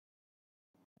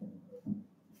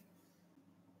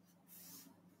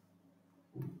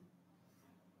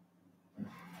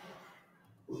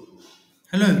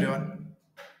Hello everyone.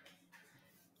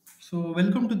 So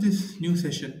welcome to this new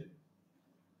session.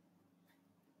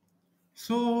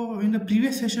 So in the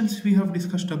previous sessions we have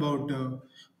discussed about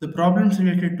the problems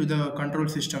related to the control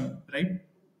system, right?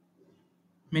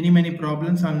 Many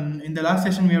problems and in the last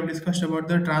session we have discussed about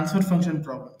the transfer function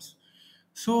problems.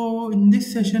 So in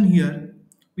this session here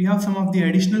we have some of the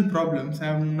additional problems. I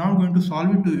am now going to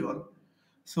solve it to you all.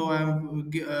 So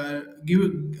I'm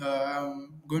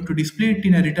going to display it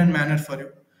in a written manner for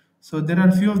you. So there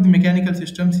are few of the mechanical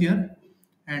systems here,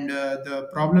 and the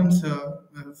problems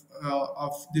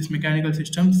of these mechanical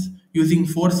systems using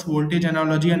force voltage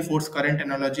analogy and force current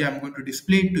analogy. I'm going to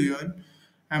display it to you all.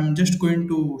 I'm just going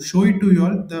to show it to you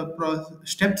all. The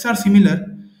steps are similar,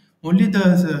 only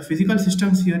the physical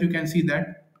systems here you can see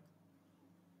that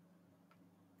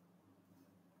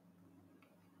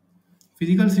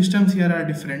physical systems here are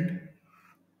different,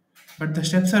 but the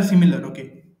steps are similar.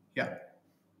 Okay, yeah.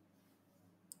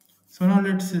 So now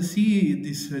let's see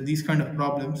these kind of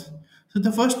problems. So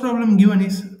the first problem given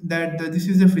is that this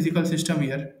is the physical system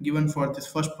here given for this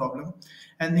first problem,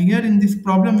 and here in this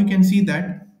problem you can see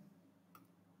that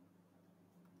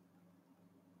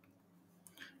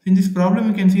in this problem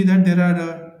you can see that there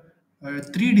are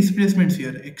three displacements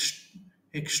here: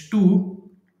 x2,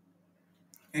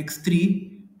 x3,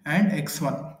 and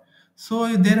x1. So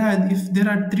if there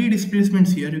are three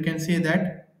displacements here, you can say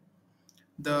that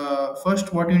the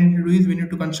first what we need to do is we need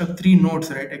to construct three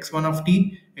nodes, right? X1 of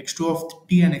t, x2 of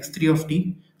t, and x3 of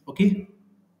t. Okay,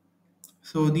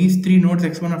 so these three nodes,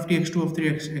 x1 of t, x2 of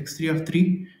 3, x3 of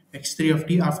 3, x3 of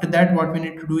t. After that what we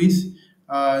need to do is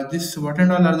this what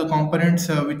and all are the components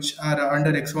which are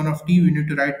under x1 of t. We need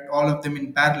to write all of them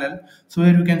in parallel. So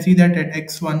here you can see that at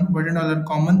x1 what and all are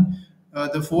common.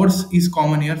 The force is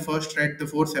common here. First write the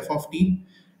force f of t,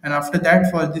 and after that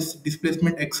for this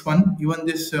displacement x1, even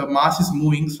this mass is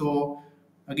moving, so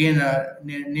again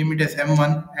name it as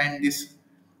m1, and this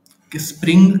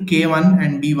spring k1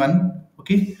 and b1.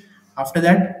 Okay, after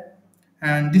that,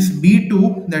 and this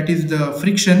b2, that is the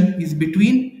friction, is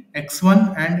between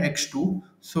x1 and x2,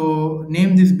 so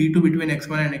name this b2 between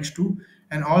x1 and x2.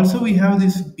 And also we have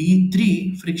this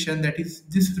b3 friction, that is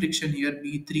this friction here,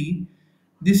 b3.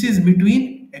 This is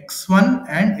between x1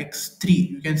 and x3.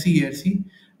 You can see here, see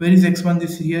where is x1,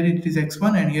 this here it is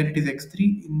x1 and here it is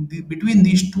x3. Between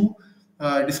these two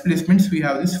displacements we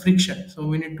have this friction, so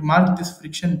we need to mark this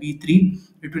friction b3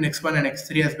 between x1 and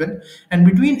x3 as well. And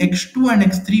between x2 and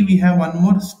x3 we have one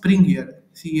more spring here.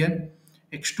 See here,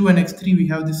 x2 and x3 we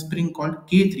have this spring called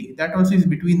k3, that also is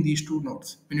between these two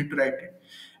nodes. We need to write it.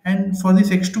 And for this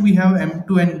x2 we have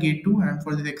m2 and k2, and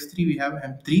for this x3 we have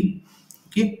m3.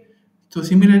 Okay, so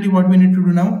similarly what we need to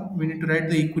do now, we need to write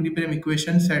the equilibrium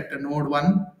equations at node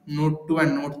 1, node 2,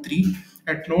 and node 3.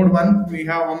 At node 1 we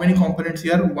have how many components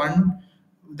here? One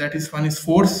is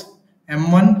force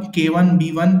m1, k1,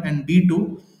 b1, and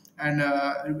b2,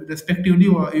 and respectively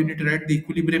you need to write the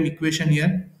equilibrium equation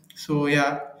here. So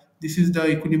yeah, this is the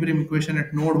equilibrium equation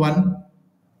at node 1.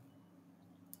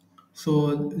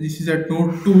 So this is at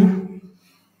node 2,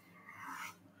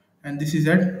 and this is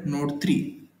at node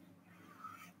 3.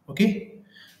 Okay,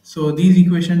 so these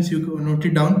equations you can note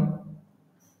it down.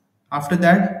 After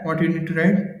that, what you need to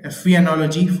write? FV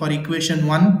analogy for equation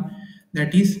 1,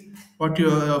 that is what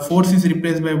your force is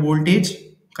replaced by voltage,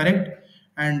 correct?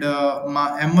 And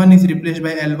m1 is replaced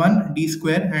by l1 d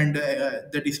square, and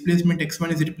the displacement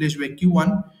x1 is replaced by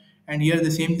q1. And here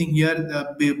the same thing here,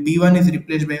 the b1 is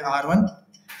replaced by r1,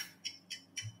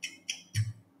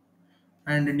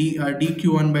 and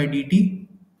dq1 by dt.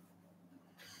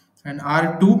 And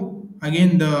R2,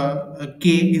 again the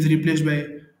K is replaced by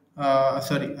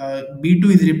B2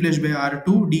 is replaced by R2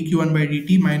 dq1 by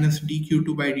dt minus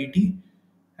dq2 by dt,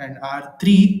 and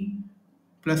R3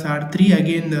 plus R3,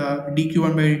 again the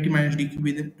dq1 by dt minus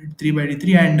dq3 by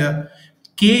dt, and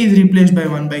K is replaced by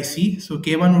 1 by C, so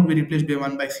K1 would be replaced by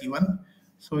 1 by C1.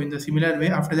 So in the similar way,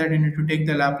 after that you need to take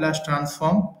the Laplace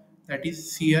transform, that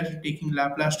is here taking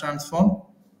Laplace transform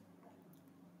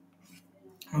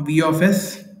V of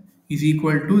s is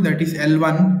equal to, that is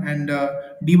L1, and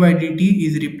d by dt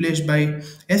is replaced by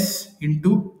s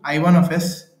into I1 of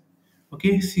s.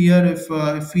 Okay, so here if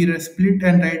we split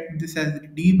and write this as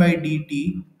d by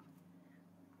dt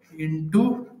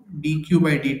into dq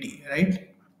by dt, right?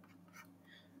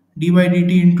 D by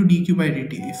dt into dq by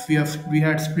dt, if we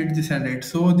had split this and right,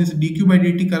 so this dq by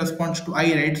dt corresponds to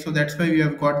I, right? So that's why we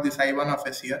have got this I1 of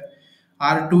s here.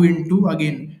 R2 into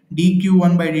again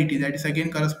dq1 by dt, that is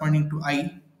again corresponding to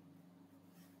I.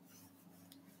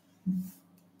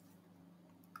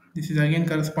 This is again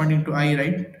corresponding to I,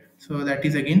 right? So that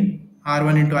is again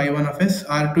R1 into I1 of S,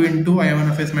 R2 into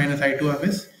I1 of S minus I2 of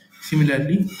S.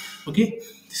 Similarly, okay,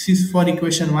 this is for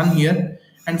equation 1 here.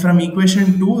 And from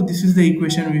equation 2, this is the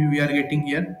equation we are getting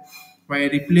here by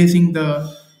replacing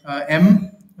the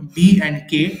M, B, and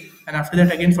K. And after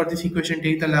that, again for this equation,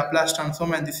 take the Laplace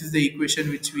transform, and this is the equation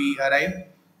which we arrive.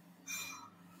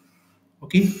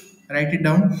 Okay, write it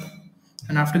down.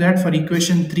 And after that, for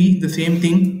equation 3, the same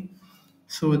thing.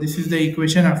 So this is the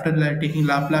equation after taking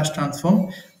Laplace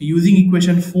transform. Using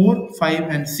equation 4, 5,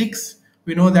 and 6,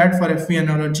 we know that for FV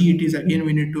analogy, it is again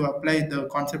we need to apply the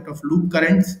concept of loop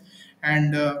currents.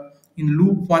 And in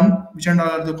loop 1, which and all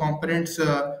are the components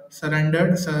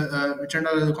surrounded, which and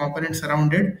all are the components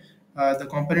surrounded? The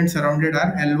components surrounded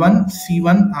are L1,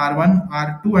 C1, R1,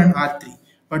 R2, and R3.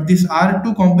 But this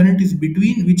R2 component is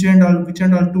between which and all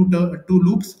two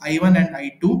loops I1 and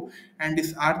I2, and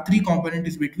this R3 component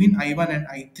is between I1 and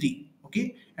I3.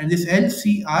 Okay, and this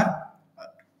LCR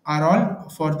are all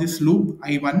for this loop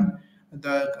I1,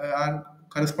 the are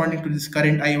corresponding to this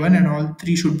current I1, and all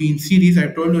three should be in series. I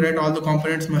told you, right, all the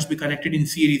components must be connected in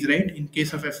series, right, in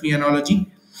case of FV analogy.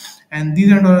 And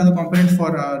these are all the components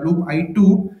for loop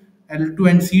I2, L2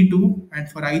 and C2,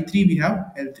 and for I3 we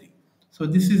have L3. So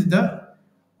this is the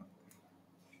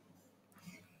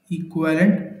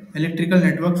equivalent electrical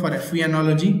network for FV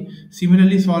analogy.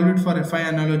 Similarly, solve it for FI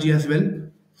analogy as well.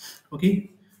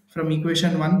 Okay, from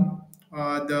equation 1,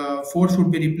 the force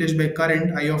would be replaced by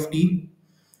current I of t.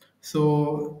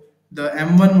 So the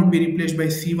M1 would be replaced by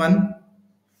C1,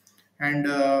 and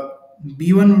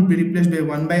B1 would be replaced by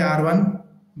 1 by R1,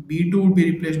 B2 would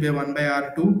be replaced by 1 by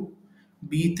R2,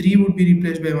 B3 would be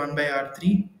replaced by 1 by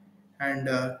R3, and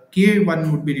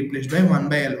K1 would be replaced by 1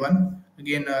 by L1.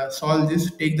 Again, solve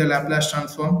this, take the Laplace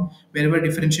transform. Wherever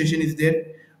differentiation is there,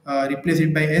 replace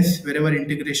it by S. Wherever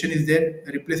integration is there,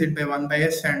 replace it by 1 by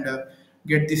S, and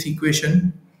get this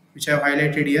equation which I have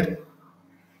highlighted here.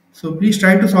 So please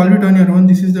try to solve it on your own.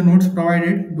 This is the notes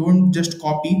provided. Don't just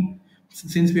copy.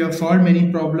 Since we have solved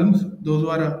many problems, those who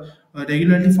are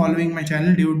regularly following my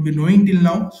channel, they would be knowing till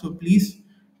now. So please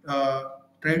uh,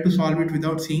 try to solve it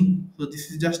without seeing. So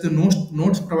this is just the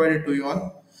notes provided to you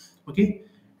all. Okay.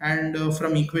 And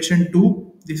from equation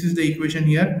 2, this is the equation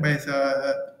here by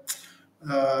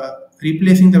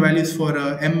replacing the values for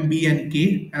M, B, and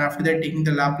K. And after that, taking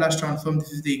the Laplace transform,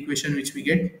 this is the equation which we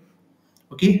get.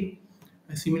 Okay.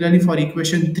 Similarly, for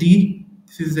equation 3,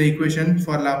 this is the equation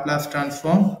for Laplace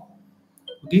transform.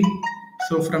 Okay,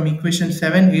 so from equation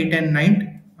 7, 8, and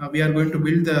 9, we are going to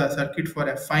build the circuit for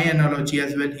a FI analogy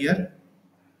as well here.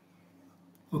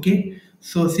 Okay,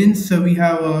 so since we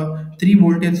have three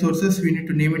voltage sources, we need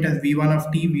to name it as V1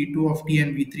 of t, V2 of t,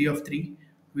 and V3 of 3,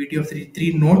 VT of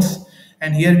 3 nodes.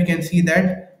 And here we can see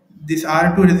that this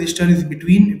R2 resistor is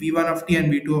between V1 of t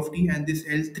and V2 of t, and this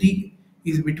L3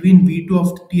 is between V2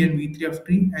 of t and V3 of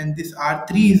t, and this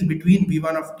R3 is between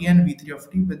V1 of t and V3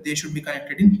 of t, but they should be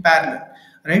connected in parallel,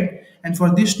 right? And for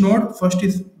this node, first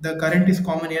is the current is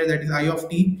common here, that is I of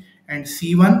t, and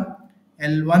C1,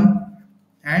 L1,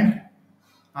 and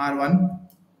R1.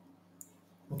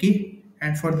 Okay,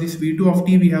 and for this V2 of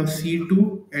t we have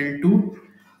C2, L2,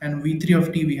 and V3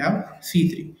 of t we have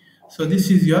C3. So this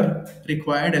is your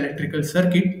required electrical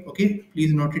circuit. Okay,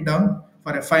 please note it down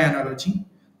for FI analogy.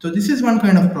 So this is one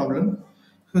kind of problem.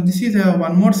 So this is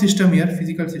one more system here,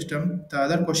 physical system, the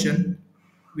other question,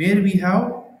 where we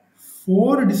have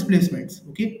four displacements.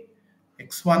 Okay,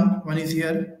 x1, one is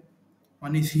here,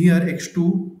 one is here,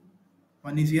 x2,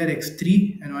 one is here,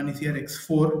 x3, and one is here,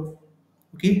 x4.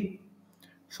 Okay,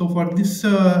 so for this,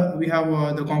 we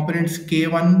have the components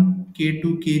K1, K2,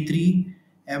 K3,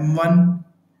 M1,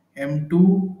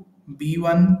 M2,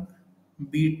 B1,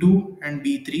 B2, and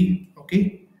B3.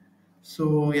 Okay.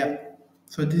 So yeah.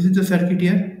 So this is the circuit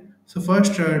here. So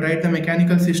first, write the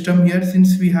mechanical system here.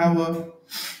 Since we have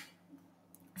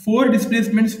four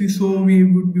displacements, we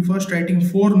would be first writing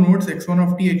four nodes: x1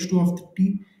 of t, x2 of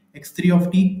t, x3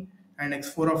 of t, and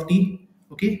x4 of t.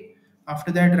 Okay.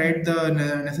 After that, write the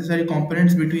necessary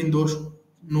components between those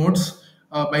nodes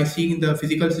by seeing the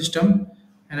physical system.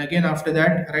 And again, after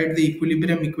that, write the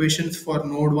equilibrium equations for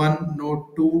node 1,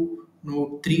 node 2,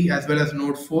 node 3, as well as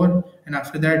node 4. And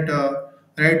after that,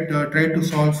 try to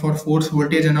solve for force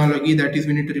voltage analogy. That is,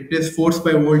 we need to replace force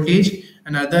by voltage,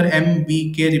 and other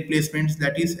MBK replacements,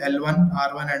 that is L1,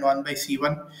 R1, and 1 by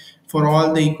C1 for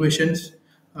all the equations.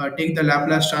 Take the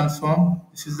Laplace transform.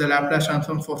 This is the Laplace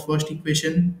transform for first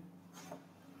equation,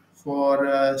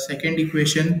 for second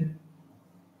equation.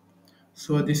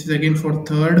 So this is again for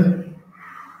third,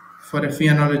 for FE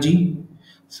analogy.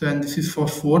 So, and this is for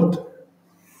fourth.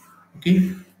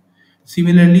 Okay.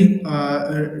 Similarly,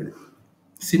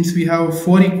 since we have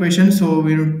four equations, so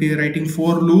we will be writing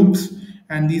four loops,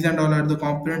 and these and all are the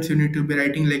components you need to be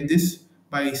writing like this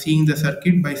by seeing the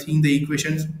circuit, by seeing the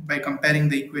equations, by comparing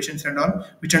the equations and all,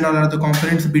 which and all are the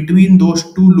components between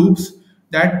those two loops.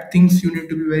 That things you need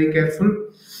to be very careful.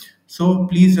 So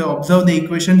please observe the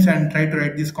equations and try to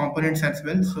write these components as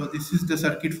well. So this is the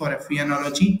circuit for FE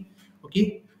analogy.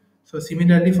 Okay. So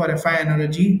similarly for FI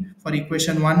analogy, for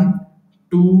equation 1,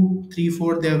 2, 3,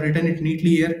 4, they have written it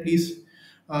neatly here. Please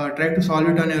try to solve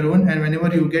it on your own. And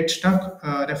whenever you get stuck,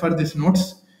 refer these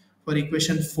notes for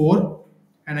equation 4.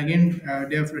 And again,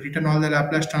 they have written all the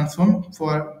Laplace transform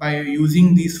for by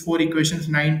using these four equations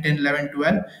 9, 10, 11,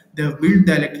 12. They have built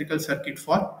the electrical circuit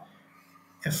for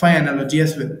FI analogy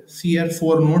as well. See here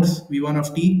four nodes V1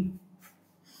 of t,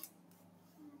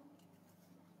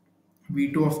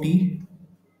 V2 of t,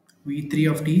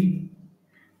 V3 of t,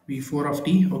 V4 of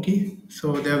t. Okay,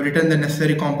 so they have written the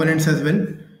necessary components as well.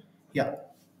 Yeah,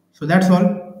 so that's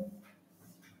all.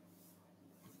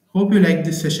 Hope you like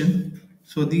this session.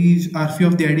 So these are few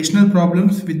of the additional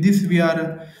problems. With this, we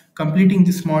are completing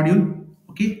this module.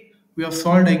 Okay, we have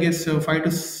solved, I guess, 5 to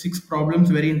 6 problems,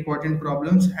 very important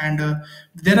problems, and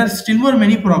there are still more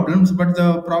many problems, but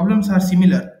the problems are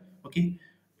similar. Okay,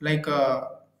 like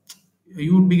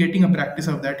you would be getting a practice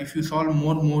of that if you solve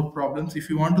more problems. If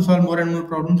you want to solve more and more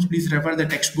problems, please refer the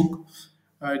textbook.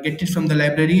 Get it from the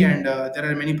library, and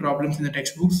there are many problems in the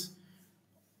textbooks.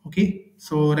 Okay,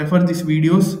 so refer these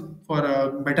videos for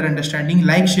a better understanding.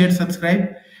 Like, share,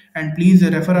 subscribe, and please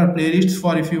refer our playlists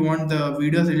for if you want the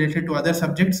videos related to other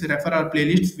subjects. Refer our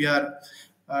playlists. We are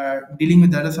dealing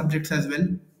with other subjects as well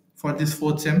for this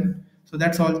fourth sem. So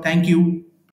that's all. Thank you.